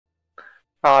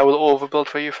I will overbuild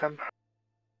for you, fam.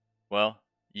 Well,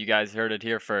 you guys heard it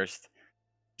here first.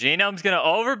 Genome's gonna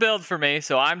overbuild for me,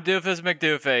 so I'm Doofus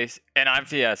Mcdooface, and I'm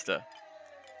Fiesta.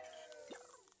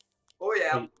 Oh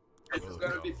yeah, this is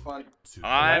gonna be fun.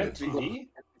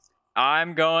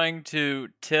 I'm going to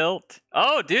tilt.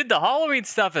 Oh, dude, the Halloween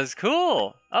stuff is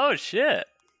cool. Oh shit.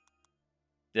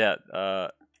 Yeah.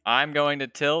 I'm going to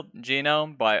tilt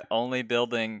Genome by only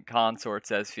building consorts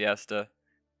as Fiesta.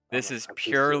 This is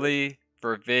purely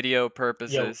for video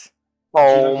purposes.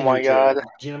 Oh my god.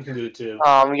 Genome can do it too.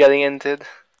 I'm getting inted.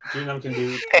 Genome can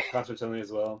do consorts only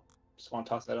as well. Just want to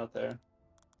toss that out there.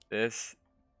 This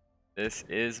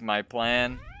is my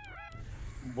plan.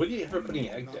 What are you ever putting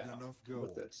egg down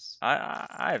with this?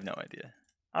 I have no idea.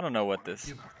 I don't know what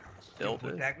this build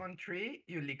is. Tag on tree,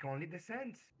 you lick only the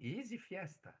sands. Easy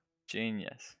Fiesta.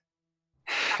 Genius.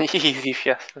 Easy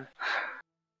Fiesta.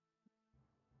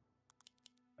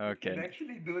 Okay. You can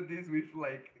actually do this with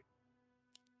like.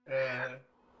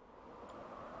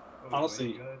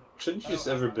 Honestly, shouldn't you just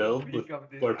ever build with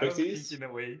Glare Pixies?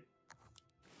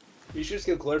 You should just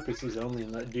get Glare Pixies only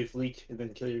and let Doof leak and then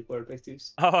kill your Glare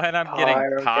Pixies. Oh, and I'm getting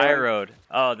pyroed.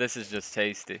 Oh, this is just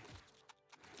tasty.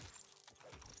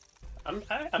 I'm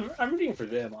rooting for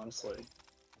them, honestly.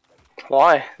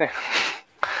 Why?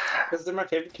 Because they're my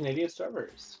favorite Canadian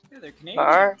strawberries. Yeah, they're Canadian.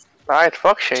 Alright,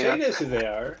 fuck Shay. Shay knows who they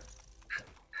are.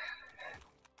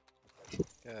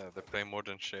 Yeah, they play more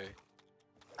than Shay.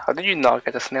 How did you not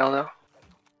get a snail though?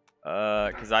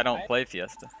 Cause I don't play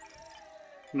Fiesta.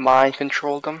 Mind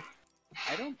controlled them.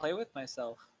 I don't play with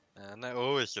myself. And I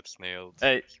always get snailed.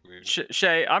 Hey,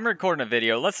 Shay, I'm recording a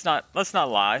video. Let's not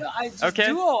lie. No, I just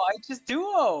okay? I just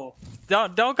duo.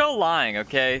 Don't go lying,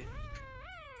 okay?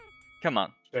 Come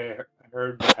on. Shay, I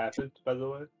heard what happened, by the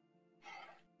way.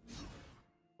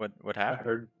 What happened? I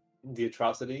heard the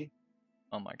atrocity.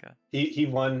 Oh my god. He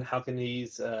won How Can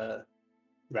He's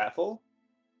raffle.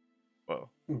 Whoa.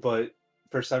 But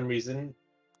for some reason,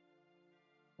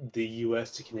 the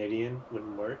US to Canadian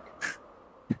wouldn't work.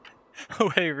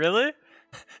 Wait, really?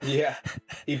 Yeah,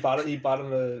 he bought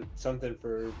him something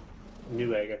for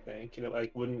Newegg, I think. You know,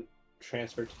 like wouldn't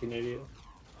transfer to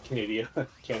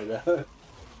Canada.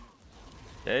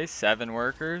 Okay, 7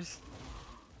 workers.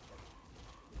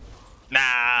 Nah,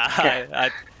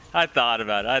 I thought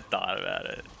about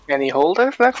it. Any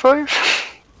holders next wave?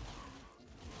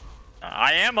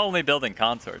 I am only building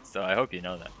consorts, so I hope you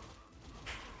know that.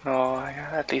 Oh,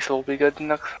 yeah, at least it'll be good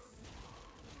next.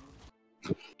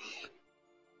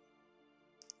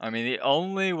 I mean, the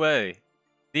only way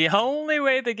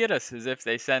they get us is if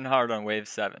they send hard on wave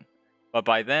 7. But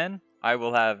by then, I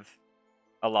will have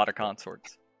a lot of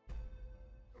consorts.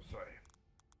 Sorry.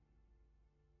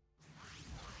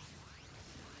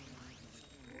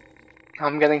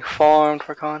 I'm getting farmed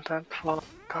for content.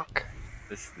 Fuck.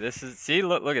 This is, see,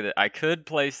 look at it. I could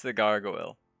place the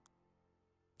gargoyle.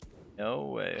 No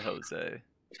way, Jose.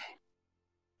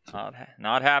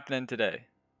 Not happening today.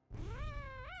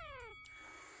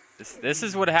 This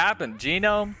is what happened.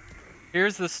 Genome,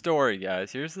 here's the story,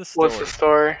 guys. Here's the story. What's the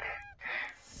story?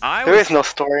 There is no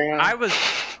story. I was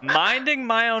minding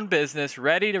my own business,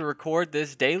 ready to record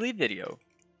this daily video.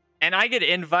 And I get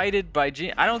invited by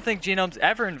I don't think Genome's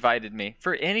ever invited me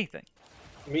for anything.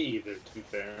 Me either, to be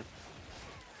fair.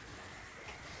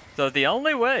 So the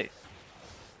only way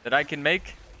that I can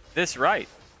make this right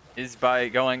is by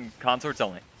going consorts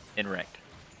only in ranked.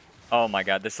 Oh my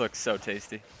god, this looks so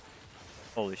tasty.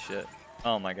 Holy shit.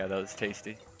 Oh my god, that was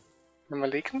tasty. Am I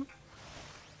leaking?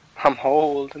 I'm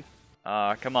holding.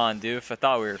 Come on, Doof. I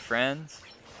thought we were friends.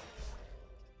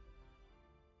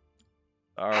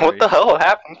 Sorry. What the hell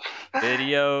happened?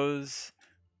 Videos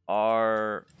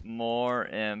are more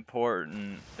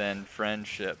important than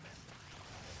friendship.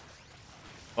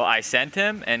 Well, I sent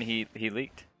him and he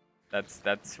leaked. That's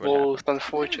what happened. It's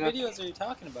unfortunate. What videos are you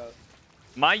talking about?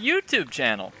 My YouTube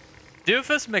channel.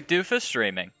 Doofus Mcdooface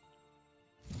streaming.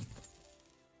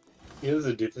 He was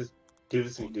a Doofus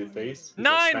Mcdooface.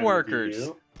 9 workers.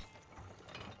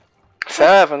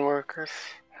 7 workers.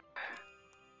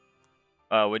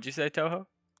 What'd you say, Toho?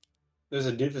 There's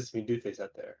a Doofus Mcdooface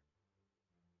out there.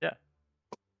 Yeah.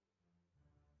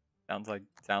 Sounds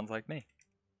like me.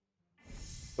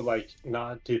 But like,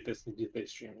 not Doofus Mcdooface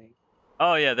streaming.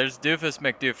 Oh yeah, there's Doofus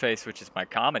Mcdooface, which is my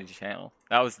comedy channel.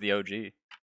 That was the OG.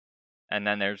 And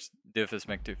then there's Doofus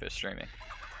Mcdooface streaming.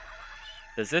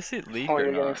 Does this leak or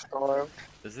not?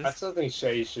 Does this... I still think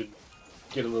Shay should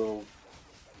get a little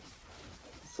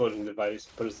floating device,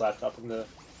 put his laptop in the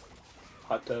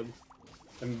hot tub,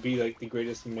 and be like the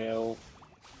greatest male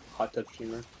hot tub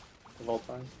streamer of all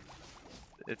time.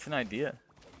 It's an idea.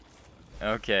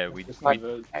 Okay, Just my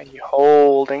vote. And you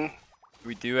holding.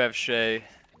 we do have Shay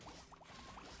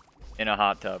in a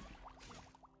hot tub.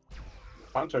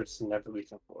 Consort's never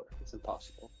become 4. It's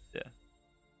impossible.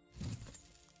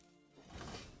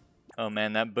 Oh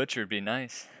man, that butcher would be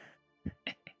nice.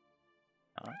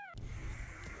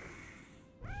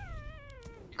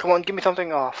 Come on, give me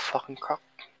something. Oh, fucking crap.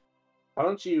 Why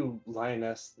don't you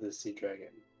lioness the sea dragon?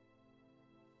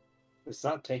 It's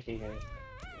not taking anything.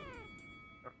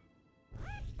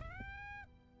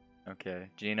 Okay,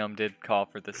 Genome did call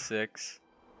for the 6.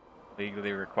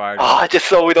 Legally required. Ah, just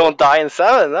so we don't die in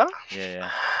 7, huh? Yeah.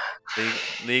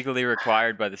 Legally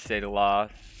required by the state of law.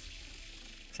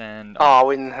 And Oh,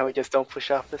 we just don't push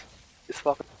off this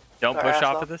fucking. don't our push ass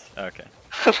off off. of this? Okay.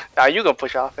 Are you gonna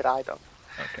push off it? I don't.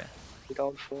 Okay. We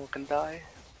don't fucking die.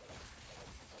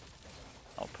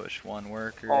 I'll push one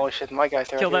worker. Oh shit, my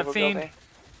guys are Kill that here, fiend. building.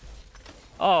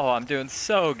 Oh, I'm doing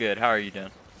so good. How are you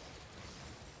doing?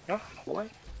 No, what?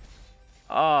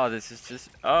 Oh, this is just.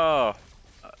 Oh.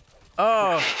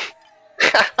 Oh.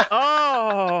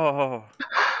 Oh.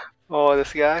 Oh,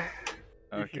 this guy.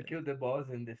 If you Okay. kill the boss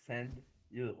and descend,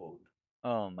 you hold.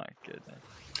 Oh my goodness.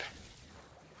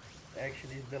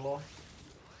 Actually, it's the law.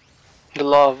 The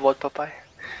law of what, Popeye?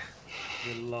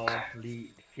 The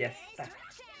lovely Fiesta.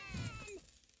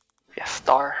 Yeah,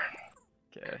 star.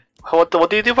 Okay. What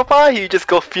do you do, Popeye? You just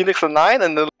go Phoenix and 9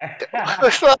 and then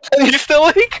it's not, and you still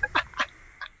leak?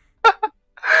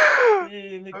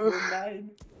 Phoenix and 9.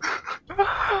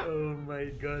 Oh my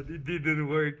god, it didn't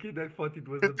work. I thought it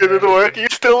was. It didn't work, you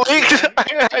still leaked!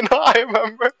 I know, I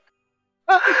remember.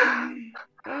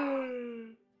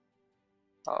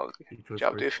 Oh, It was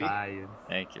Job, for Doofy. science.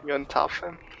 Thank you. you're on top,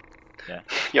 fam. Yeah.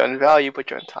 You're on value, but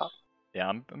you're on top. Yeah,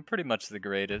 I'm pretty much the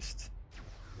greatest.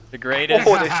 The greatest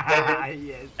Oh, this guy.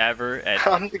 Yes. ever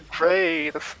I'm the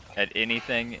greatest. at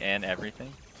anything and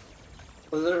everything.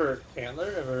 Was there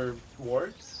Antler ever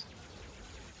wards?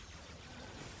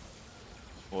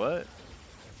 What?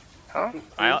 Huh?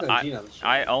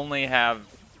 I only have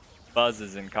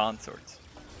buzzes and consorts.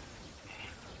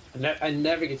 I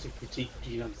never get to critique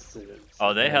Genome's decisions.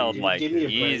 Oh, they held like Give me a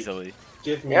break. easily.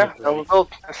 Give me Yeah, a double break. build.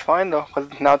 That's fine though, because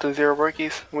now to 0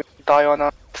 workies. We die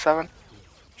on 7.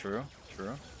 True.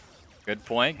 Good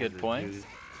point. Good point.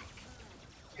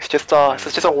 It's just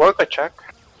a worker check.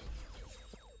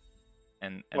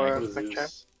 And Or- What is Okay.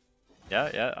 this?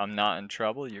 yeah, I'm not in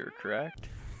trouble. You're correct.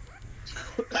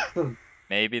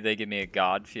 Maybe they give me a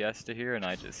god fiesta here, and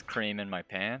I just cream in my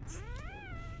pants.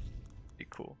 Be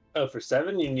cool. Oh, for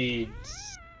 7 you need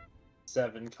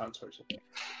 7 consorts.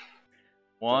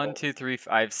 1, 2, 3,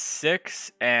 5,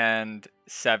 6, and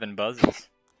 7 buzzes.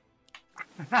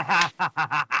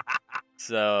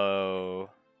 So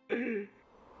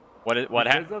what Because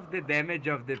happened? of the damage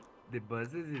of the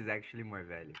buzzes is actually more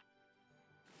value.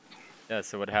 Yeah.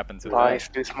 So what happens with Nice,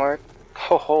 that? too smart.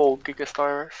 Ho ho, Giga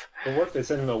Stars. But what if they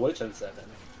send him a witch on 7?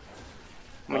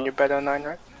 I mean, you're better on 9,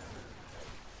 right?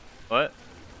 What?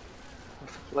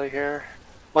 What's the play here?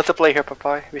 What's the play here,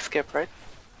 Popeye? We skip, right?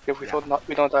 If we Yeah.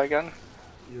 we don't die again.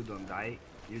 You don't die.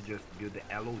 You just build the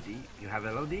LOD. You have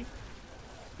LOD?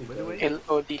 By the way?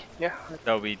 LOD. Yeah.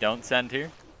 So we don't send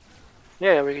here?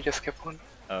 Yeah, we can just skip one.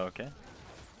 Oh, okay.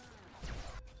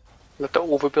 Let the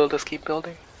overbuilders keep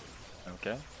building.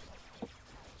 Okay.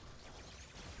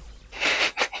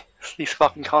 These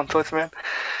fucking consorts, man.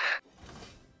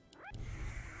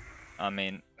 I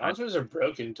mean, Consorts are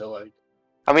broken to like.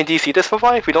 I mean, do you see this,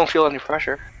 Popeye? If we don't feel any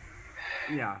pressure.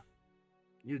 Yeah.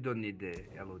 You don't need the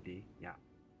LOD. Yeah.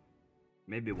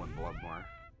 Maybe one blob more.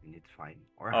 And it's fine.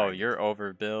 Or oh, hide. you're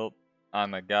overbuilt.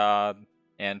 I'm a god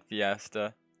and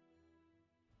Fiesta.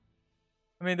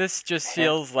 I mean, this just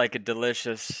feels like a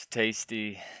delicious,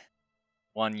 tasty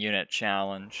 1-unit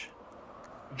challenge.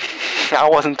 I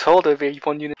wasn't told it'd be a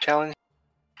 1-unit challenge.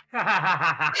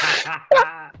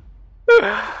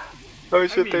 Oh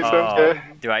shit, mean, they Oh, okay.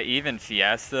 do I even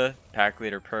Fiesta? Pack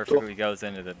leader perfectly goes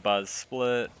into the buzz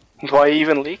split. Do I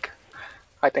even leak?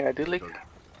 I think I did leak.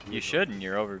 You shouldn't,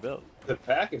 you're overbuilt. The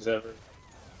pack is over.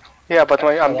 Yeah, but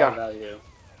Pack's I'm a lot of value.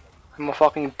 a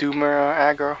fucking doomer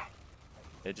aggro.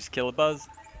 They just kill a buzz.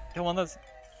 Kill one of those.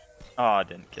 Oh, I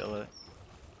didn't kill it.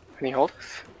 Can you hold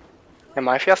this? Am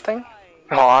I fiesting?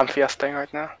 Oh, I'm fiesting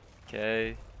right now.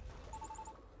 Okay.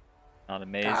 Not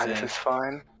amazing. Ah, this is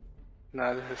fine.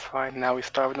 No, this is fine. Now we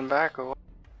starve them back, or what?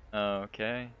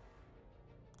 Okay.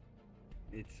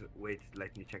 It's wait,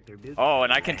 let me check their build. Oh,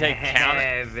 and I can take counter.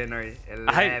 11 or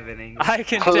 11. I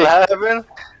can take. 11?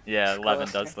 Yeah, 11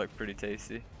 Disgusting. does look pretty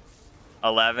tasty.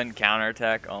 11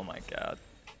 counterattack. Oh my god.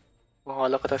 Oh,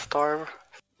 look at that starve.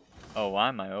 Oh, why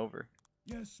am I over?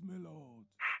 Yes, my lord.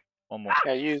 One more.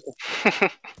 Yeah, use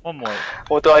One more.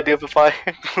 What do I do if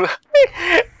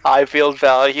I build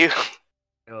value?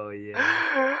 Oh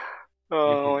yeah.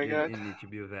 Oh my god. You need to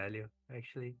build value,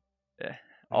 actually. Yeah.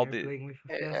 When I'll you're be. playing with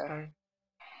a Yeah.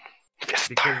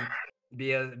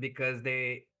 Fiesta. Because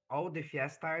they all the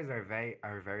Fiestas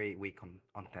are very weak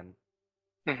on 10.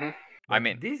 Mhm. I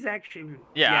mean, this actually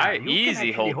yeah, you easy can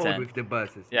actually hold hold 10. with the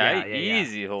buses. Yeah, Yeah, yeah.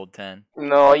 easy hold 10.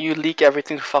 No, you leak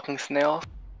everything to fucking snail.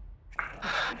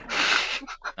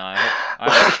 No,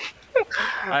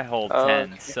 I hold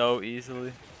 10 so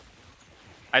easily.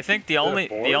 I think the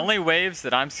only waves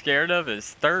that I'm scared of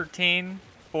is 13,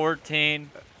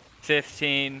 14,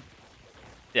 15.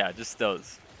 Yeah, just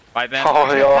those. By then.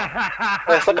 Oh yeah.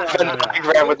 That's like a Venn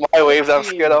diagram with my waves I'm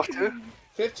scared of too.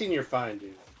 15, you're fine,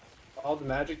 dude. All the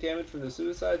magic damage from the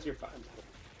suicides, you're fine.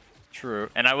 True,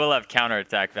 and I will have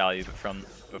counterattack value from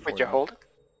before. Would you then. hold?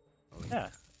 Yeah.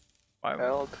 Why?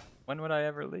 Held. When would I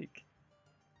ever leak?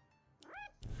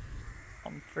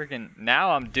 I'm freaking.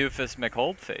 Now I'm Doofus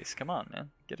Mcdooface. Come on, man.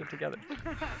 Get it together.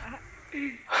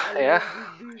 Yeah.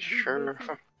 Sure.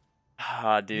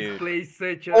 Ah, dude. Plays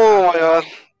such a Oh my god.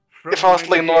 from If I was when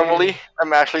playing they- normally,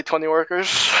 I'm actually 20 workers.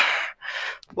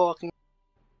 Fucking.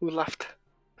 Who left?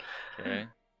 Okay.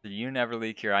 You never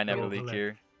leak here. I never Oh, leak left.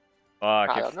 here. Fuck.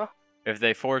 I don't know. If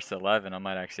they force 11, I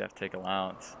might actually have to take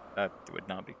allowance. That would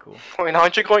not be cool. Wait,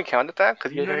 aren't you going counter attack?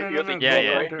 Because No, no, no, you're no, the go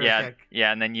Yeah, counter yeah, attack.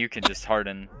 yeah, and then you can just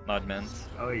harden Mudmans.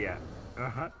 Oh yeah.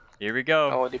 Uh-huh. Here we go.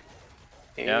 Oh, they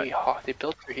Yeah. they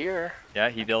built through here. Yeah,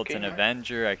 he built Okay, an yeah.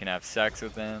 Avenger. I can have sex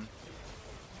with him.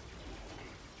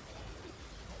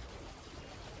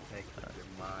 Thank you,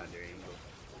 the mother angle.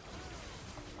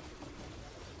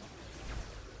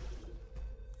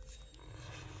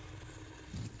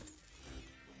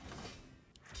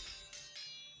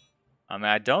 I mean,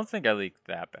 I don't think I leaked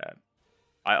that bad.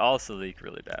 I also leak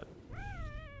really bad.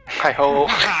 I hope.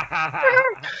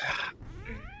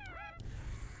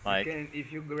 Like,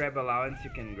 If you grab allowance, you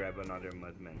can grab another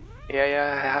Mudman.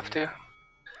 Yeah, I have to.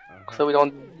 Uh-huh. So we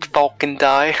don't stalk and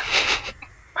die.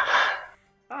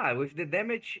 With the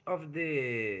damage of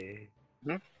the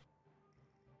Hmm?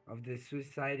 of the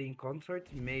suicide in Consort,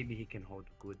 maybe he can hold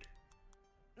good.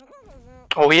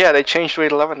 Oh yeah, they changed to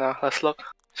 11 now. Let's look.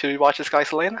 Should we watch this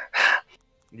guy's lane?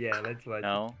 Yeah, let's watch.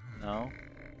 no, no.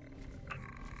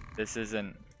 This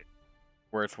isn't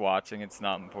worth watching. It's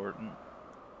not important.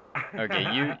 Okay,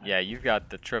 you've got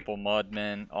the triple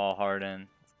Mudman, all hardened.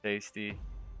 It's tasty.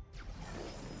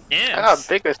 I got Imps!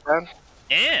 biggest man.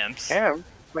 Imps? Damn.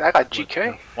 Wait, I got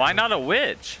GK. Why not a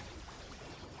witch?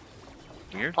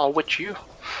 Weird. I'll witch you.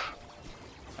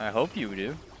 I hope you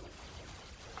do.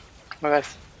 My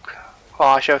guys. Oh,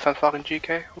 I should have some fucking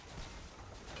GK.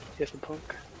 Here's the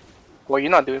punk. Well, you're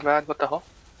not doing bad. What the hell?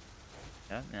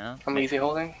 Yeah, yeah. I'm easy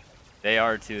holding. They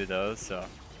are too, though, so.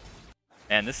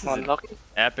 Man, this is an Unlucky.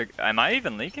 epic. Am I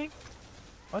even leaking?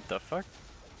 What the fuck?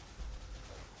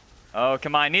 Oh,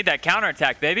 come on. I need that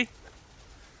counterattack, baby.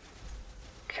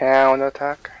 Counter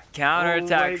attack.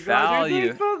 Counterattack Oh my God, you're value.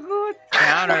 doing so good.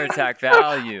 Counterattack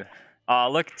value. Oh,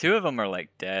 look, 2 of them are like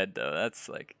dead, though. That's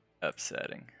like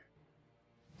upsetting.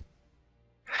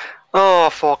 Oh,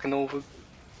 fucking over.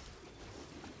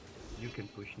 You can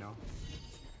push now.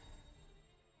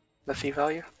 Let's see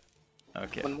value.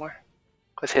 Okay. One more.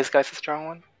 Because his guy's a strong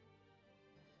one.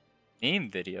 Meme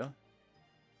video.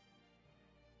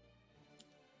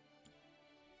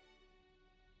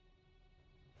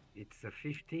 It's a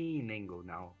 15 angle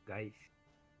now, guys.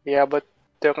 Yeah, but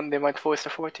they might force the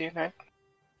 14, right?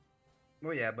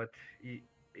 Oh yeah, but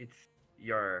it's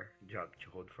your job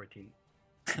to hold 14.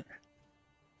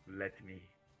 Let me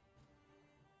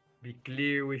be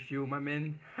clear with you, my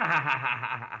man.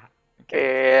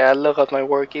 Yeah, look at my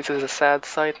workies. This is a sad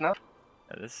sight now.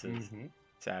 Yeah, this is Mhm. a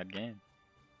sad game.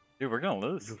 Dude, we're gonna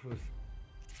lose. Doofus.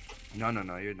 No,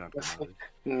 you're not Let's gonna lose.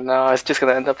 No, it's just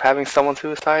gonna end up having someone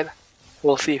suicide.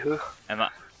 We'll see who. Am I?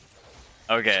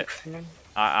 Okay. 16.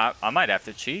 I might have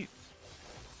to cheat.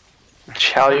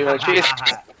 How are you gonna cheat?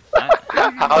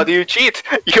 How do you cheat?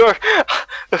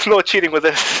 There's no cheating with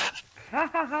this.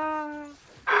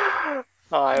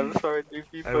 I'm sorry,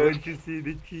 Doofy, I but want to see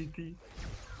the cheaty.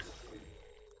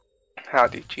 how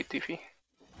do you cheat, Doofy?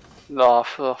 No,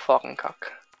 fucking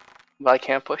cock. But I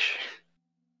can't push.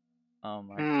 Oh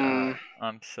my Hmm. god.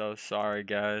 I'm so sorry,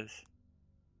 guys.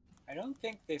 I don't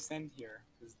think they send here.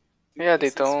 'Cause Yeah, they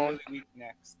this is really don't. weak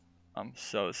next. I'm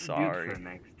so Build sorry. for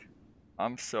next.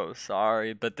 I'm so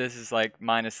sorry, but this is like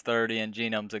minus 30 and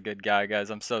Genome's a good guy, guys.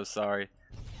 I'm so sorry.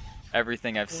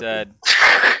 Everything I've said,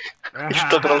 You're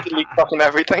still gonna delete fucking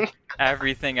everything.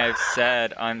 everything I've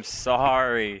said, I'm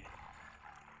sorry.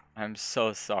 I'm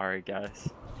so sorry, guys.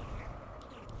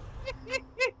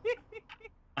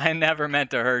 I never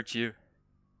meant to hurt you.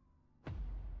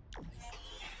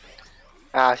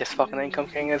 Ah, just fucking Income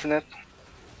King, isn't it?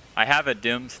 I have a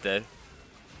Doomsday.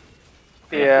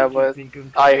 Yeah, think but it's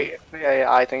Income I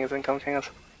think it's Income King.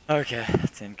 Okay,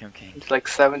 it's Income King. It's like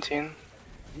 17.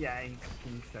 Yeah, Income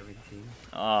King 17.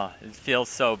 Oh, it feels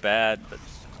so bad, but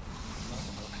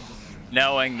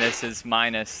knowing this is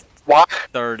minus What?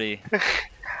 30.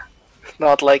 It's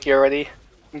not like you're already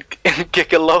in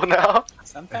Gigolo now.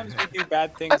 Sometimes we do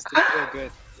bad things to feel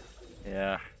good.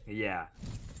 Yeah. Yeah.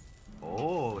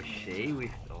 Oh, Shay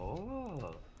with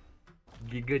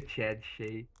Giga Chad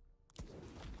Shay.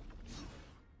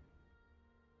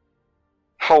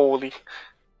 Holy.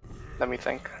 Let me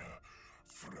think.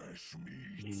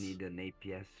 You need an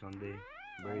APS on the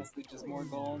bird. Honestly, just more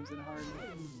golems and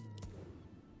Harden.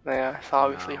 Yeah, it's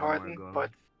obviously No, Harden, more but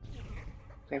golems.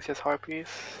 I think it's just Harpies.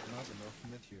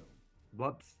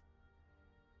 Blobs.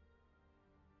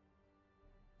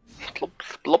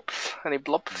 Blops, blops. Any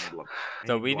blops?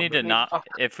 So Any we need to blobber? not.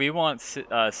 If we want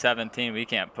 17, we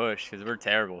can't push because we're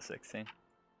terrible 16.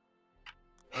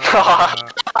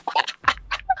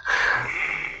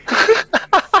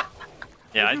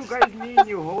 Yeah, I What do you just, guys mean?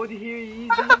 You hold here easy?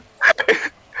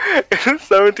 Is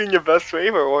 17 your best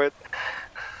wave or what?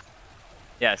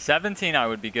 yeah, 17 I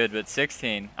would be good, but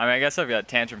 16. I mean, I guess I've got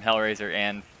Tantrum, Hellraiser,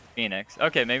 and Phoenix.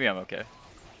 Okay, maybe I'm okay.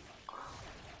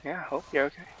 Yeah, hope you're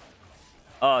okay.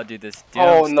 Oh, dude, this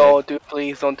Oh Doomsday. no, dude,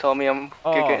 please don't tell me I'm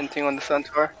Oh. Giga-inting on the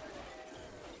Centaur.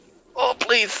 Oh,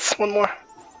 please, one more.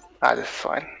 Ah, this is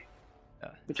fine. Yeah.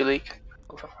 Would you leak?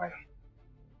 Those are fine.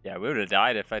 Yeah, we would have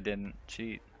died if I didn't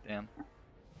cheat. Damn.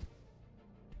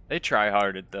 They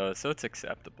try-harded though, so it's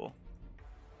acceptable.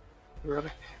 Really?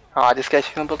 Ah, this guy's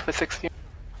gonna build for 16.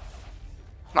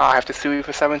 Ah, I have to sue you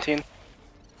for 17.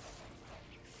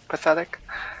 Pathetic.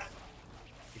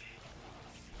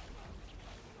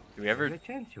 Do we ever There's a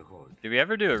chance you hold.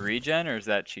 do a regen or is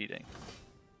that cheating?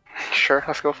 Sure,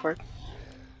 let's go for it.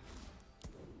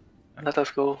 Let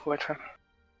us go for it.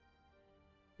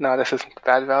 No, this isn't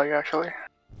bad value actually.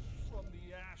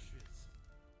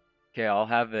 Okay, I'll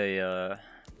have a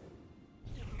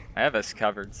I have us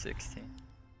covered 16.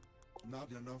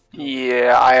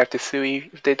 Yeah, I have to sue you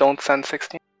if they don't send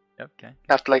 16. Yep, okay.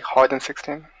 I have to like harden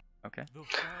 16. Okay.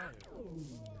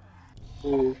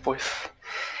 Ooh, boys.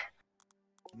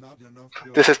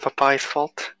 This is Papai's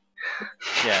fault.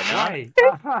 Yeah, no. Why?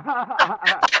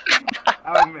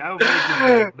 I'll make it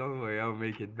back. Don't worry, I'll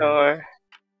make it back. Don't worry.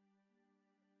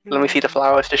 Let me see the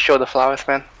flowers. Just show the flowers,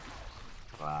 man.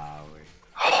 Wow.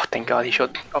 Oh, thank God he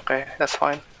showed. Okay, that's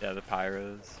fine. Yeah, the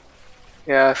pyros.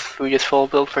 Yes, we just full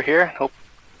build for here. Hope.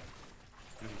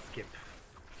 Skip.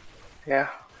 Yeah,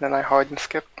 then I hard and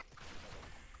skip.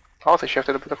 I also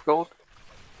shifted a bit of gold.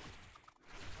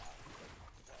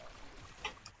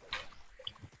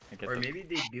 I get Or the- maybe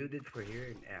they build it for here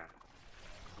and yeah.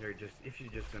 You're just if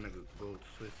you're just gonna go to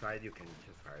suicide, you can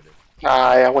just hide it.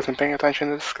 I wasn't paying attention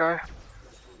to this guy.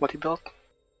 What he built.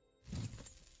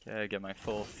 Okay, get my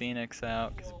full Phoenix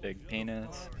out, cause big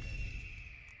penis.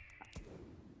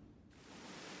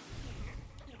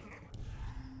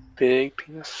 Big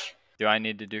penis. Do I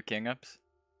need to do king ups?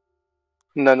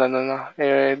 No.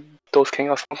 Those king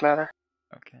ups don't matter.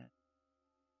 Okay.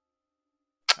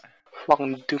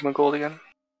 Fucking do my gold again.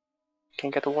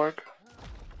 Can't get to work.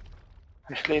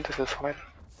 Actually, this is fine.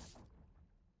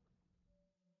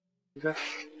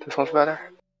 This one's better.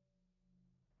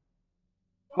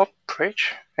 Oh,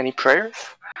 preach. Any prayers?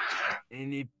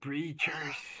 Any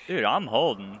preachers? Dude, I'm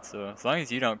holding, so as long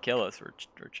as you don't kill us, we're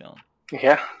chilling.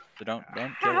 Yeah. So don't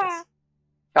kill us.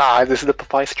 Ah, this is the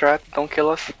Popeye strat. Don't kill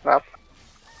us. Yep.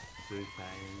 Suicide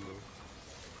angle.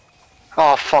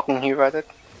 Oh, fucking he read it.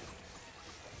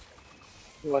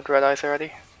 You want red eyes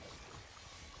already?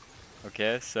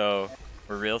 Okay, so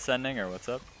we're real sending or what's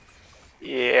up?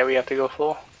 Yeah, we have to go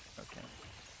full. Okay.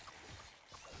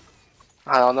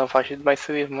 I don't know if I should my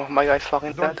sui. My guy's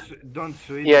fucking dead. Don't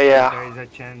sweep. Yeah, yeah. There is a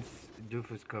chance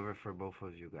Doofus cover for both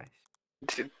of you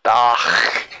guys.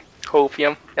 Ah,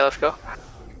 copium. Yeah, let's go.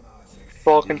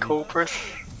 Fucking copers.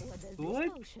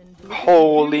 What?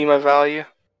 Holy my value.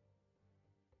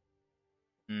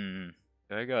 Hmm.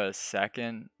 Do I go a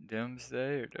second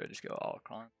Doomsday or do I just go all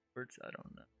Consorts? I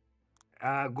don't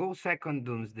know. Go second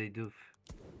Doomsday Doof.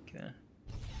 Okay.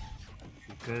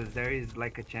 Because there is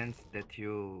like a chance that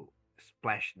you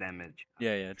splash damage.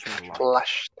 Yeah, true. a lot.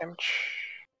 Flash damage.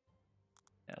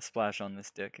 Yeah, splash on this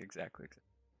dick, exactly.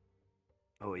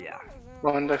 Oh yeah.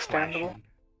 Understandable. Splashing.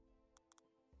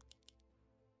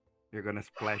 You're gonna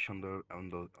splash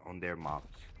on their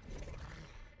mobs.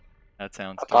 That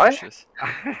sounds Bye? delicious.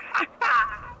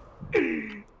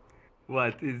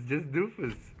 What? It's just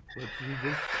Doofus. What's he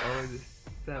just always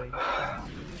selling?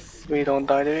 We don't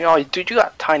die there. Oh, dude, you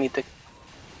got tiny dick.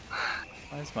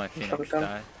 Why is my Look Phoenix at them.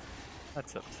 die?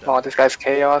 That's upsetting. Oh, this guy's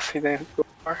chaos. He didn't go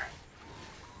far.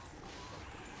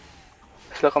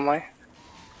 Let's look at my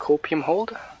copium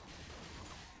hold.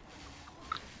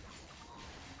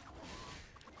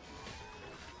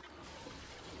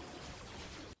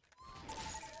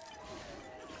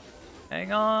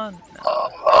 Hang on.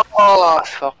 Oh, it's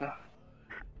fucking.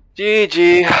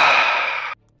 GG.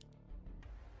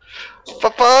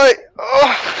 Bye bye.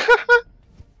 Oh.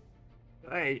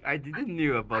 I didn't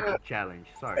knew about the challenge.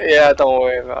 Sorry. Yeah, don't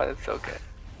worry about it. It's okay.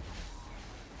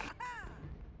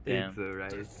 Damn. It's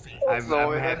alright. Don't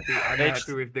worry. I'm They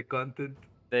happy with the content.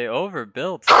 They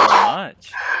overbuilt so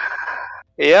much.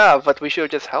 Yeah, but we should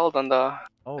have just held on the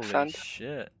Holy sand.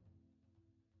 shit.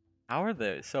 How are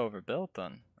they so overbuilt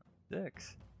on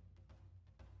 6?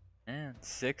 Man,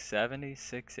 670,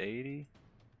 680.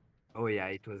 Oh yeah,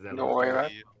 it was a Don't lot. worry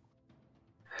about it.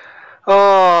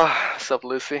 Oh, what's up,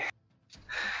 Lucy?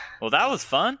 Well, that was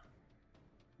fun.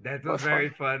 That Was was very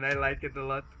fun. I like it a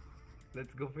lot.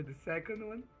 Let's go for the second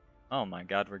one. Oh my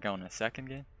god, we're going to second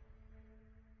game?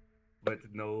 But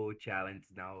no challenge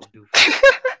now.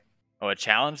 Oh, a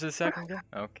challenge the second game?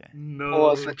 Okay. No.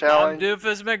 What's the I'm challenge?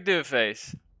 Doofus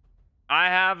Mcdooface. I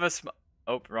have a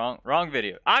oh, wrong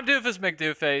video. I'm Doofus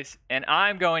Mcdooface, and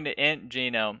I'm going to int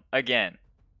genome again.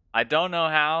 I don't know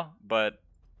how, but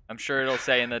I'm sure it'll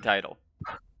say in the title.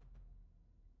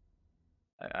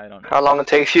 I don't know. How long it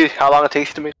takes you? How long it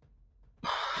takes you to make?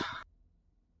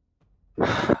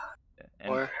 And-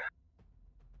 Or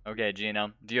okay,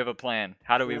 genome. Do you have a plan?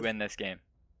 How do we win this game?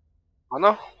 I don't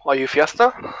know. Are you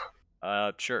Fiesta?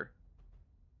 Sure.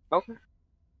 Okay.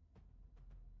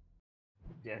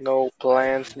 Yes. No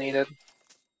plans needed.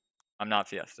 I'm not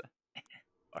Fiesta.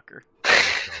 Fucker.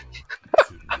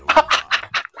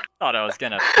 Thought I was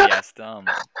gonna Fiesta. Oh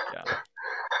my god.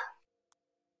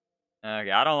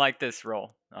 Okay, I don't like this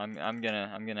roll. I'm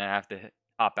gonna have to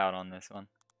hop out on this one.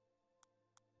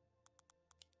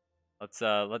 Let's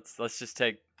just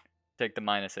take the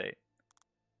 -8.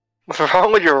 What's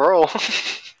wrong with your roll?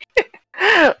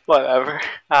 Whatever.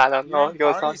 I don't know. You're It in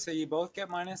goes party, on. so you both get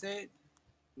 -8?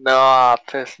 No,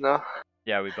 piss no.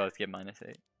 Yeah, we both get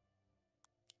 -8.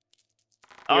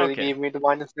 You already Okay. gave me the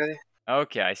 -8.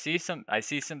 Okay, I see some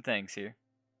things here.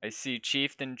 I see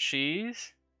Chieftain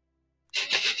Cheese.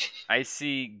 I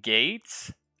see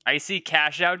gates. I see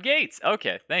cash out gates.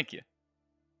 Okay, thank you.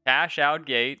 Cash out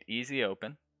gate, easy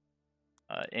open.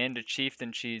 Into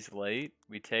Chieftain Cheese late.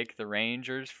 We take the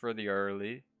Rangers for the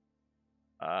early.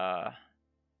 I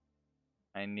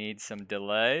need some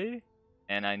delay,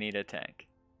 and I need a tank.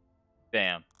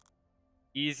 Bam.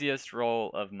 Easiest roll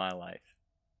of my life.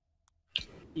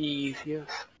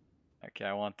 Easiest. Okay,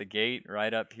 I want the gate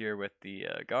right up here with the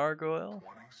gargoyle.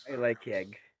 I like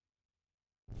egg.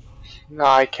 No,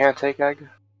 I can't take egg.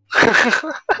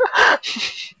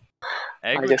 Egg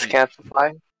I would just be, can't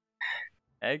supply.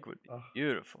 Egg would be Oh.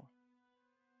 beautiful.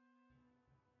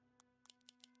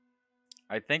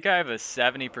 I think I have a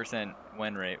 70%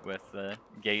 win rate with the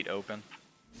gate open.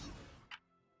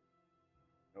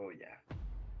 Oh yeah.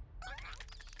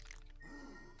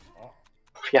 Oh.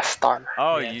 Fiesta.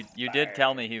 Oh, Yes, you did sir.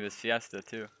 tell me he was Fiesta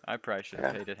too. I probably should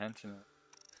have Yeah. paid attention.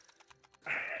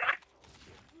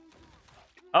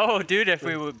 Oh, dude, if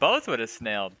we both would have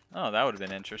snailed. Oh, that would have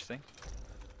been interesting.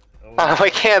 Oh, I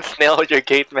can't snail with your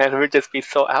gate, man. We'd just be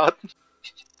so out.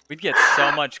 We'd get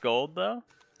so much gold though.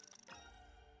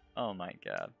 Oh my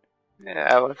god.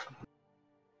 Yeah, I would.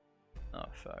 Oh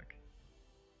fuck.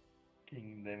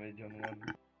 King damage on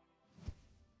one.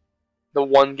 The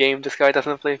one game this guy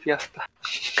doesn't play Fiesta.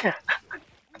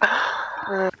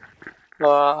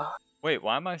 Wait,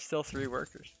 why am I still 3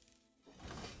 workers?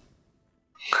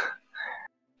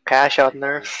 Cash out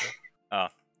nerfs. Oh,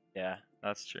 yeah,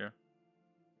 that's true.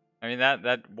 I mean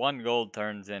that 1 gold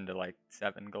turns into like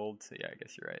 7 gold, so yeah, I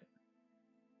guess you're right.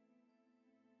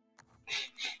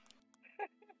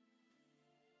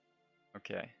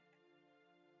 Okay.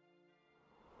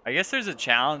 I guess there's a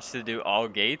challenge to do all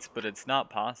gates, but it's not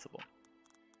possible.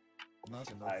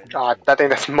 God, I think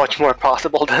that's much more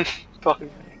possible than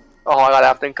fucking. Oh, I got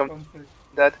after income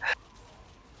dead.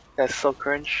 That's so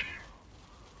cringe.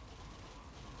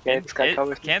 Yeah, this guy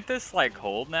covers me. Can't this like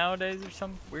hold nowadays or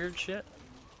some weird shit?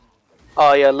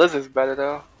 Oh yeah, Liz is better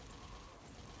though.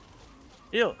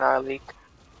 Heal. Nah, leak.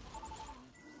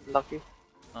 Lucky.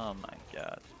 Oh my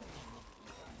god.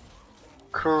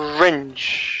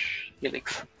 Cringe.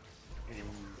 Helix.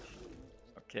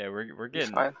 Okay, we're It's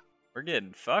getting fine.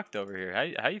 fucked over here.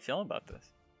 How you feeling about this?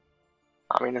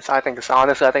 I mean, I think it's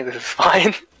honestly, I think this is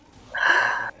fine.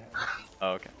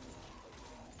 Oh, okay.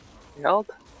 Held?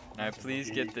 Can I please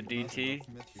get the DT?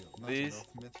 Please?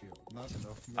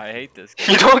 I hate this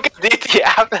guy. You don't get DT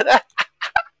after that?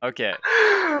 Okay.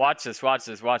 Watch this, watch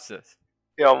this, watch this.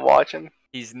 Yeah, I'm watching.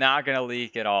 He's not gonna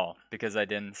leak at all because I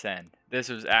didn't send. This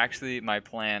was actually my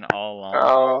plan all along.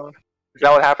 Oh, is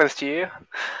that what happens to you?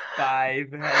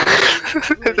 5.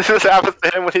 This is what happens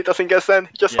to him when he doesn't get sent.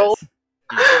 He just holds.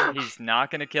 He's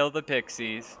not gonna kill the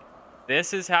pixies.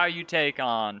 This is how you take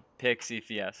on Pixie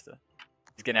Fiesta.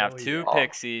 He's gonna have two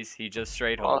pixies. He just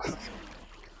straight holds.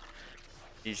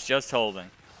 He's just holding,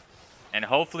 and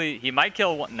hopefully he might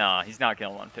kill one. Nah, he's not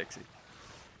killing one pixie.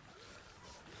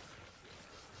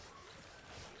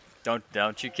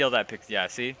 Don't you kill that pixie? Yeah,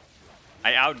 see,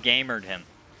 I outgamered him.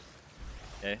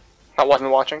 Okay. I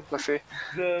wasn't watching. Let's see.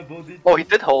 Oh, he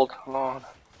did hold. Lord.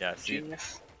 Yeah, see.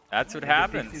 Genius. That's what The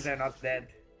happens. pixies are not dead.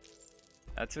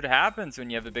 That's what happens when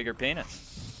you have a bigger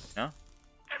penis. No?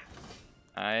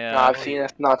 No, I've seen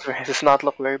it. Not very. It does not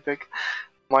look very big.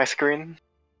 My screen.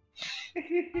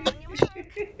 It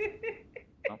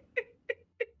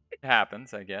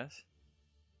happens, I guess.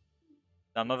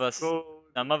 Some of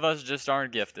us just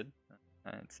aren't gifted.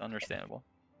 It's understandable.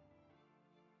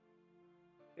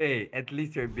 Hey, at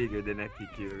least you're bigger than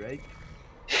FTQ, right?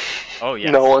 Oh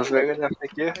yes. No one's bigger than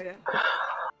you. Oh, yeah.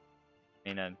 I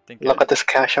mean, I think. Look at this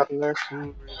cash out there.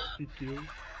 FTQ.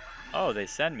 Oh, they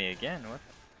send me again. What?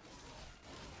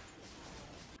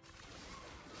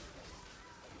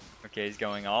 Okay, he's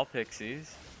going all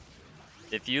pixies.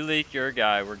 If you leak your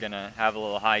guy, we're gonna have a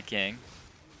little high king.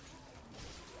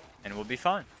 And we'll be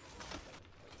fine.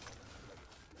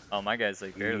 Oh, my guy's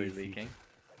like barely Easy. leaking.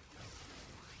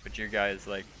 But your guy is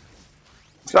like,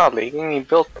 It's not leaking. He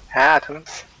built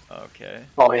patterns. okay.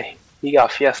 Oh, he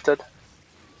got fiested.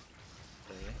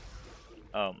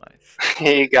 Oh my,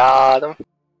 He got him.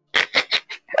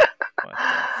 what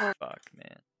the fuck,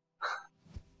 man.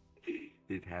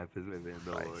 It happens with him,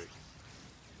 don't worry.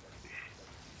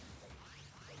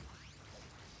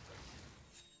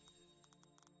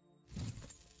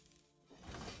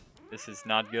 This is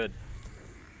not good.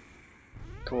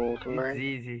 To It's learn.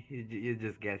 easy. You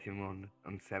just get him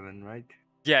on 7, right?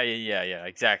 Yeah,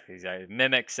 exactly.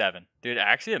 Mimic 7. Dude,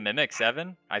 actually a Mimic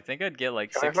 7, I think I'd get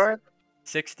like Going for it?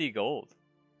 60 gold.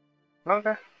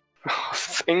 Okay.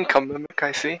 Income mimic,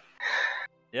 I see.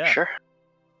 Yeah. Sure.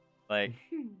 Like,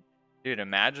 dude,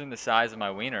 imagine the size of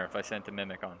my wiener if I sent a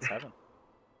Mimic on 7.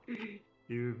 It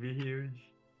would be huge.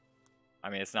 I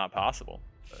mean, it's not possible.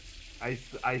 But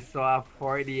I saw a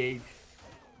 48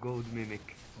 gold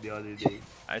mimic the other day.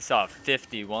 I saw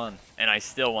 51, and I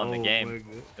still won the Oh game. my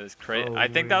God. It was crazy. Oh I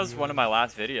think my that was one of God. my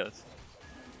last videos.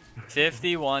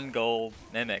 51 gold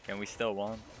Mimic, and we still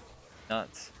won.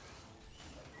 Nuts.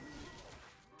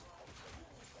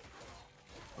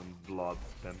 On blob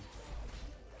spam.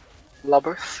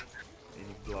 Lubbers.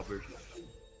 Any blobbers.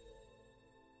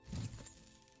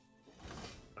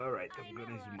 Alright, I'm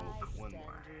gonna smoke one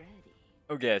more.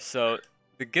 Okay, so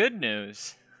the good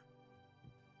news.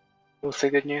 We'll say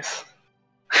good news.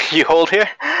 You hold here?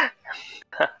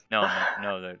 No,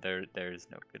 there is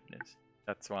no good news.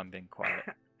 That's why I'm being quiet.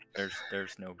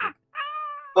 There's no good.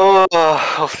 Oh,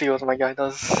 I'll see what my guy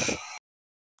does.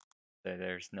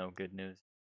 There's no good news.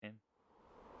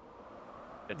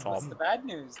 It's What's all. the bad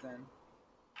news then?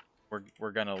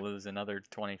 We're gonna lose another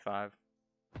 25.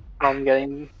 I'm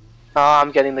getting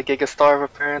the Giga Star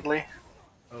apparently.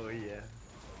 Oh yeah.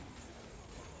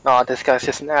 Oh, this guy's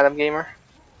just an Adam gamer.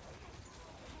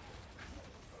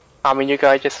 I mean, you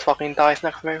guys just fucking dies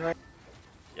next to me, right?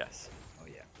 Yes. Oh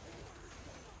yeah.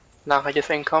 Now I just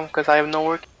income because I have no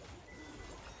work.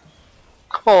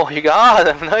 Oh, you got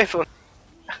him! Nice one.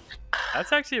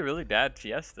 That's actually a really bad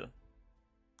Fiesta.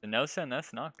 The no send,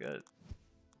 that's not good.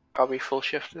 Probably full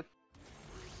shifted.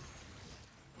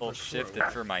 Full shifted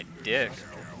for my dick.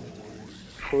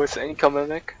 Who is income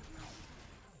mimic?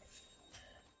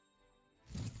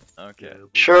 Okay.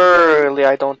 Surely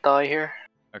I don't die here.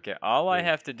 Okay, all I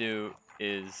have to do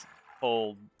is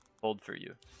hold for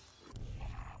you.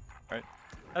 Right?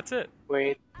 That's it.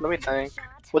 Wait, let me think.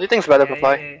 What do you think's better,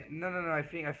 Reply? Yeah. No. I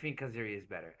think Kazuri is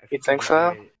better. You think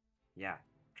so? Yeah.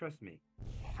 Trust me.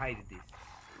 Hide this.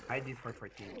 Hide this for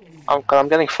 14. I'm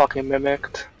getting fucking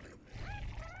mimicked.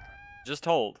 Just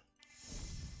hold.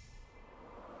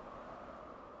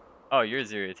 Oh, your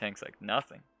Zero tank's like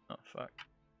nothing. Oh, fuck.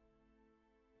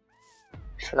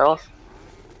 Shit else?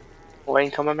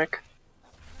 Waiting to mimic.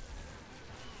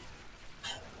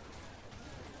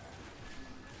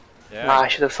 Yeah. Nah, I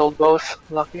should have sold both.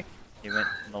 Lucky. He went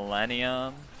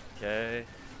Millennium. Okay.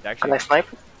 Can Actually, I snipe?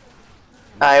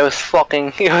 I was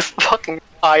fucking. He was fucking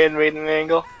Iron Maiden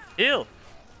angle. Heal!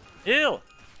 Heal!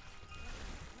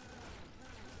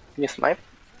 Can you snipe?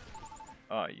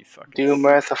 Oh, you fucking.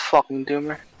 Doomer, it's a fucking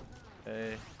doomer.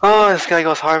 Hey. Oh, this guy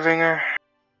goes Harbinger.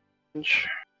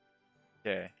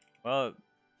 Okay. Well,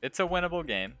 it's a winnable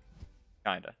game.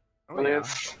 Kinda. Oh,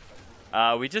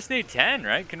 yeah. We just need 10,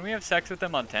 right? Can we have sex with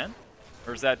them on 10?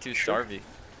 Or is that too Sure. starvy?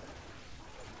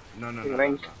 No, no, You no.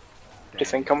 think? no.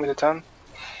 Just 10. ain't coming to 10.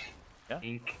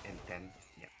 Ink and 10.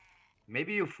 Yeah.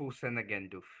 Maybe you full send again,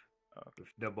 Doof. With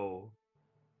double.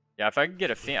 Yeah, if I could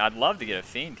get a fiend, I'd love to get a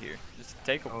fiend here. Just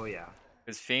take a Oh, yeah.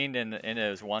 his fiend in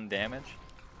his 1 damage.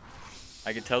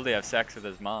 I could totally have sex with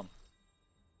his mom.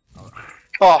 Oh.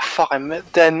 Oh fuck!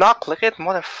 Did I not click it,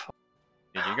 motherfucker.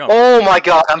 Dude, you're going, Oh my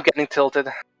god, I'm getting tilted.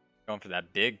 going for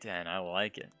that big 10. I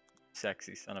like it.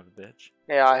 Sexy son of a bitch.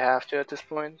 Yeah, I have to at this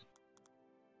point.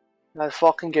 I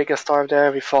fucking Giga Starve there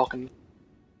every fucking.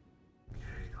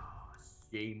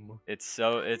 Game. It's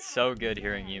so good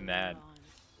hearing you mad.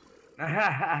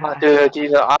 Dude, you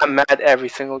know, I'm mad every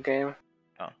single game.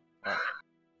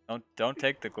 Don't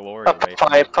take the glory away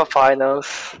from me. Papaya knows.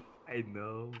 I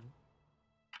know.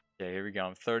 Okay, here we go.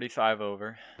 I'm 35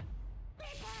 over.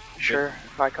 Sure,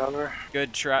 I cover.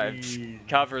 Good try. Easy.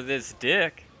 Cover this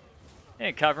dick.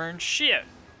 Ain't covering shit.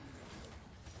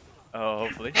 Oh,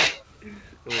 hopefully. Oh,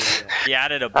 yeah. He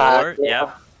added a board. Yeah.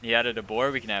 Yep. He added a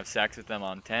board. We can have sex with them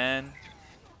on 10.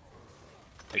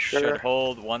 I Sure. should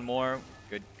hold one more.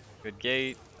 Good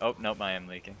gate. Oh, nope, I am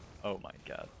leaking. Oh my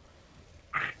god.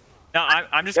 No,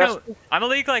 I'm just Yes. I'm gonna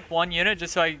leak like 1 unit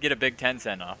just so I can get a big 10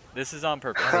 cent off. This is on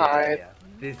purpose. Oh, yeah, Alright. yeah.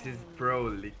 This is pro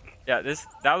leak. Yeah,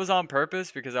 that was on purpose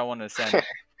because I wanted to send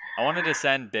I wanted to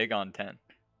send big on 10.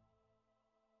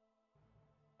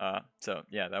 So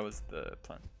yeah, that was the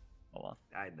plan. Hold on.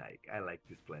 I like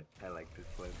this plan. I like this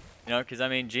plan. You know, because I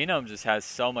mean, Genome just has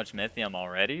so much Mythium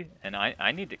already, and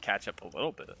I need to catch up a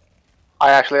little bit.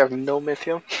 I actually have no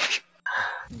Mythium.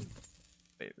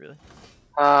 Wait, really?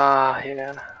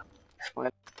 Yeah. It's fine.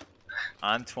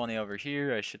 I'm 20 over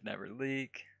here. I should never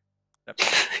leak.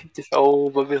 Just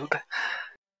overbuild.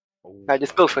 Oh, I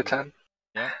just built for 10.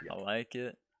 Yeah, I like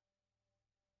it.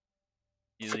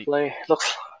 You leak. Play.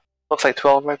 Looks like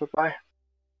 12 right goodbye.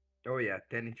 Oh yeah,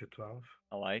 10 into 12.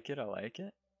 I like it. I like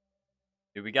it.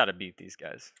 Dude, we gotta beat these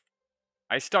guys.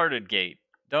 I started gate.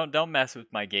 Don't mess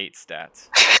with my gate stats.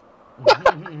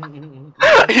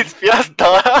 It's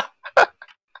Fiesta! Oh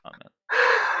man.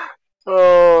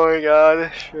 Oh my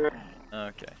god, sure.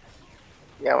 Okay.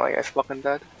 Yeah, my guy's fucking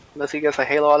dead. Unless he gets a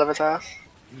halo out of his ass.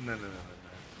 No. Even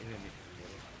if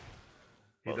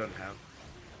he don't have.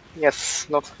 Yes,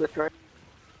 not split right.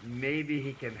 Maybe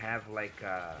he can have like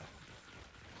a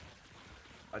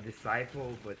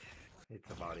disciple, but it's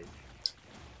about it.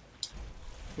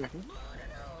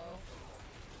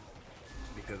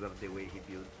 Because of the way he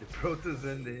built the Protoss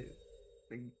and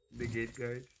the gate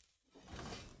guards.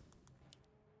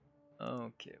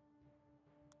 Okay.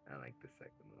 I like the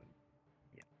second one.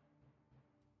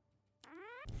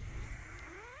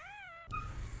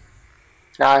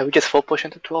 Nah, we just full push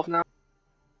into 12 now.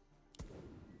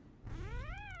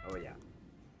 Oh yeah.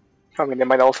 I mean, they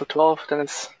might also 12, then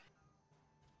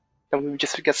we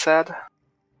just get sad.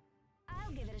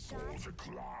 I'll give it a shot.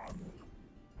 Got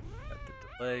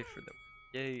the delay for the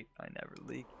gate. I never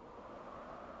leak.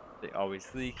 They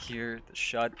always leak here. The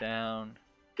shutdown.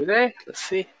 Do they? Let's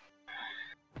see.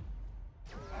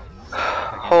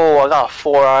 Oh, I got a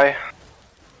 4-eye.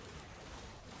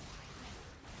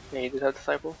 Yeah, you did have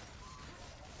disciple.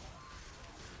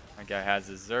 My guy has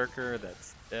a Zerker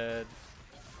that's dead.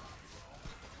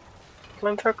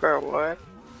 Flame Turker or what?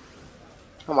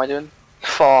 What am I doing?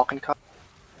 Fucking cut.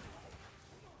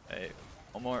 Hey,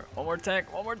 one more tank.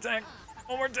 Oh,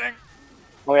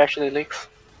 he actually leaks.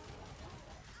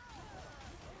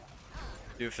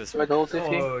 Doofus, Red holes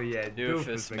if you. Oh yeah,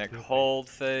 Doofus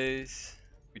McHoldface.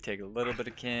 We take a little bit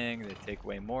of king. They take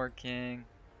way more king.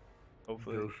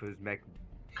 Hopefully. Doofus Mac.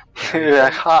 Yeah,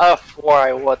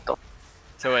 4-eye, what the?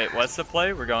 So wait, what's the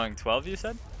play? We're going 12, you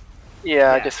said?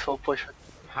 Yeah, Yeah. just full push.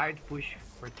 Hard push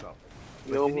for 12.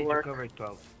 But No you need to work. cover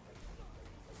 12.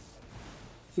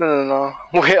 No.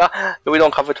 We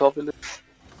don't cover 12 in this.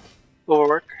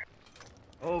 Overwork.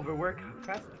 Overwork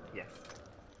fast? Yes.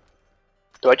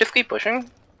 Do I just keep pushing?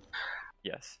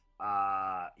 Yes.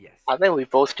 Yes. I think we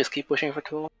both just keep pushing for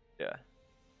 12. Yeah.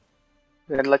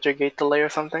 And let your gate delay or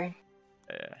something.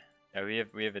 Yeah. Yeah,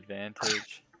 we have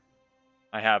advantage.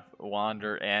 I have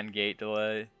wander and gate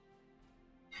delay.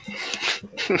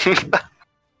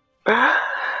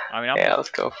 I mean, Yeah, let's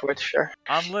go for it, sure.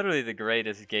 I'm literally the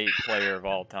greatest gate player of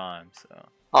all time, so.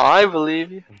 I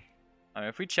believe you. I mean,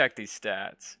 if we check these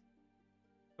stats,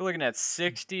 we're looking at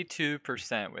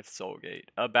 62% with Soulgate,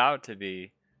 about to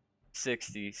be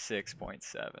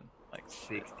 66.7. Like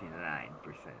 69%.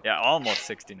 yeah, almost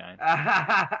 69.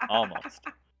 Almost.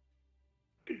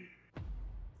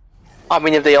 I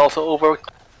mean, if they also over.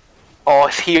 Oh,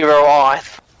 it's hero. Oh,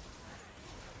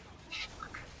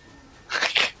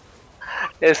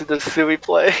 this is the silly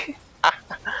play.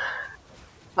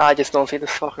 I just don't see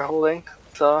this fucker holding.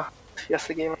 So,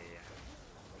 Fiesta game.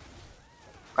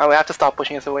 We have to stop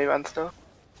pushing us away, Vance, though.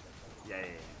 Yeah.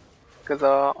 Because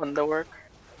underwork.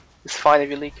 It's fine if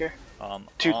you leak here.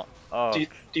 Do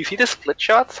you see the split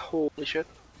shots? Holy shit.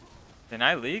 Can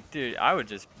I leak? Dude, I would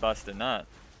just bust a nut.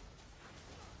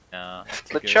 No.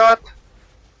 Split shot?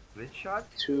 Split shot?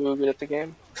 Too good at the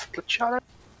game. Split shot?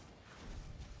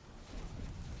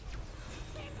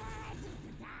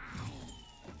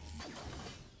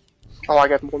 Oh, I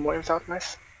got more waves out,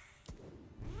 nice.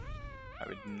 I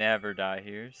would never die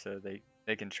here, so they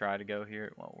can try to go here,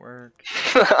 it won't work.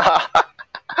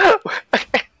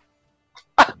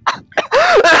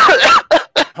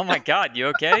 Oh my god, you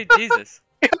okay? Jesus.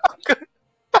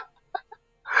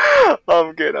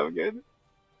 I'm good, I'm good.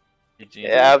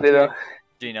 Yeah, Genome's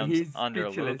Genome's under a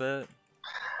little bit.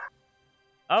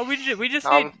 Oh, we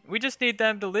just need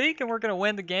them to leak, and we're gonna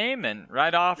win the game and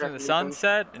ride off in the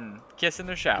sunset and kiss in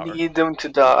the shower. Need them to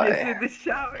die. Kiss in the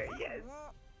shower, yes.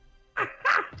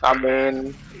 I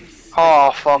mean,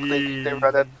 oh fuck, they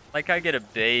read it. Like I get a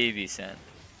baby sent.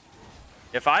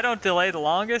 If I don't delay the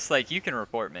longest, like you can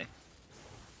report me.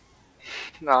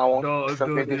 No, I won't. No, It's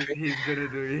do okay, this. Doofus. He's gonna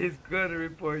do it. He's gonna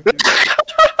report you.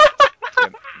 Yeah,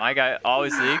 my guy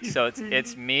always leaks, so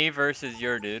it's me versus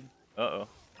your dude. Uh-oh.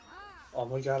 Oh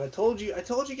my god, I told you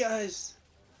guys!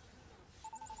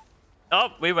 Oh,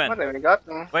 we win. What have we got?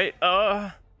 Wait,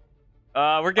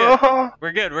 we're good.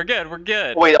 We're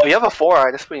good. Wait, oh, you have a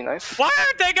 4-eye, that's pretty nice. Why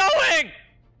aren't they going?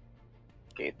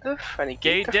 Gate diff? Any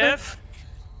Gate diff?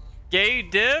 Gate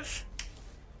diff?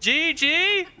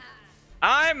 GG?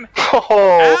 I'm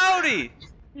Oh, Audi!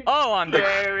 Oh, I'm the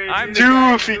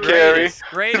Doofy carry.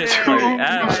 greatest player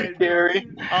ever. Doofy carry.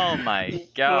 Oh my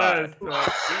god.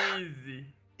 Easy.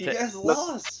 You guys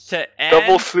lost! To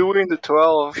Double end? flew into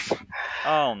 12.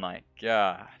 Oh my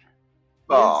god. You guys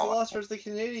Oh, lost versus the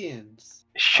Canadians.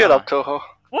 shut up, Toho.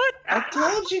 What? I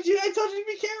told you, dude! I told you to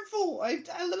be careful! I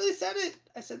literally said it!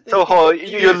 I said that. Toho,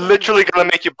 you're literally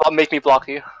gonna make me block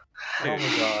you. Oh my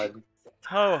god.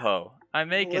 Toho, I'm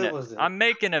What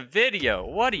making a video.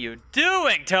 What are you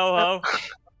doing, Toho?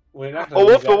 We're not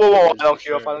Oh, gonna whoa, lose I after don't this,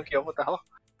 care if for I don't care. What the hell?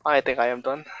 I think I am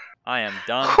done. I am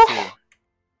done too.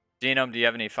 Genome, do you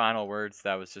have any final words?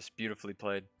 That was just beautifully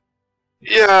played.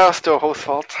 Yeah, still host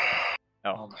fault.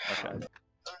 Oh, okay.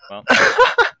 Well,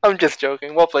 I'm just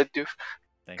joking. Well played, Doof.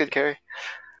 thank Good you. carry.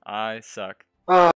 I suck.